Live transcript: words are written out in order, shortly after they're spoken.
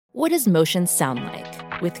What does motion sound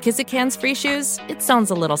like? With Kizikans free shoes, it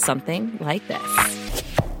sounds a little something like this.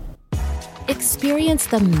 Experience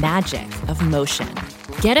the magic of motion.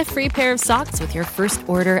 Get a free pair of socks with your first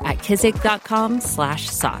order at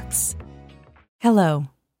kizik.com/socks. Hello,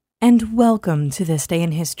 and welcome to This Day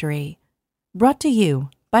in History, brought to you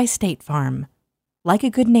by State Farm. Like a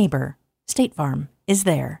good neighbor, State Farm is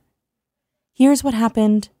there. Here's what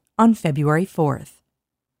happened on February 4th.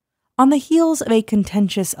 On the heels of a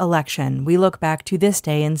contentious election, we look back to this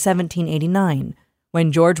day in 1789,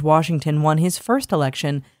 when George Washington won his first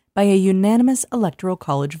election by a unanimous electoral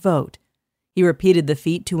college vote. He repeated the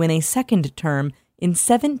feat to win a second term in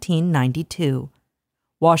 1792.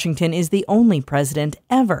 Washington is the only president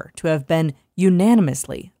ever to have been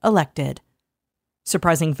unanimously elected.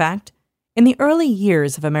 Surprising fact, in the early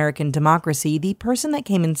years of American democracy, the person that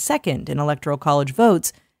came in second in electoral college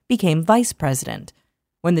votes became vice president.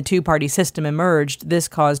 When the two-party system emerged, this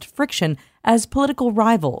caused friction as political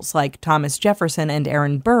rivals like Thomas Jefferson and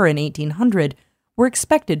Aaron Burr in 1800 were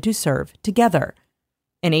expected to serve together.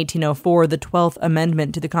 In 1804, the 12th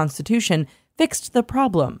Amendment to the Constitution fixed the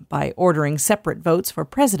problem by ordering separate votes for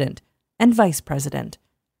president and vice president.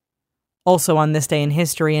 Also on this day in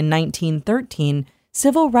history in 1913,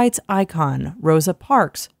 civil rights icon Rosa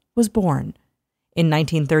Parks was born. In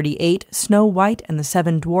 1938, Snow White and the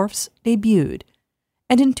Seven Dwarfs debuted.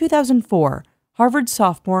 And in 2004, Harvard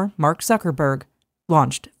sophomore Mark Zuckerberg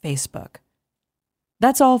launched Facebook.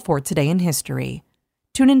 That's all for today in history.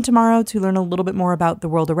 Tune in tomorrow to learn a little bit more about the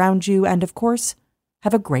world around you, and of course,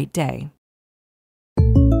 have a great day.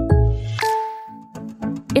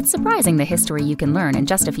 It's surprising the history you can learn in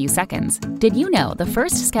just a few seconds. Did you know the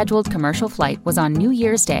first scheduled commercial flight was on New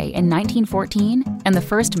Year's Day in 1914, and the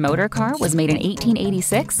first motor car was made in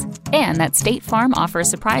 1886? And that State Farm offers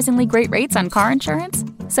surprisingly great rates on car insurance?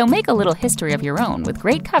 So make a little history of your own with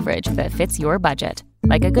great coverage that fits your budget.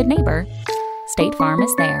 Like a good neighbor, State Farm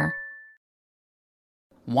is there.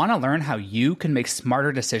 Want to learn how you can make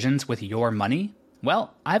smarter decisions with your money?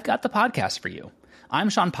 Well, I've got the podcast for you. I'm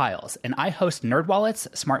Sean Piles, and I host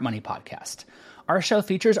NerdWallet's Smart Money Podcast. Our show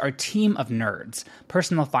features our team of nerds,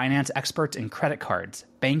 personal finance experts in credit cards,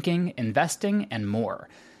 banking, investing, and more.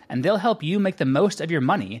 And they'll help you make the most of your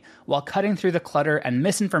money while cutting through the clutter and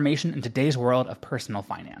misinformation in today's world of personal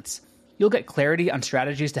finance. You'll get clarity on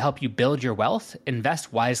strategies to help you build your wealth,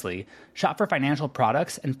 invest wisely, shop for financial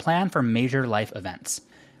products, and plan for major life events.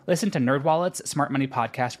 Listen to NerdWallet's Smart Money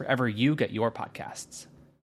Podcast wherever you get your podcasts.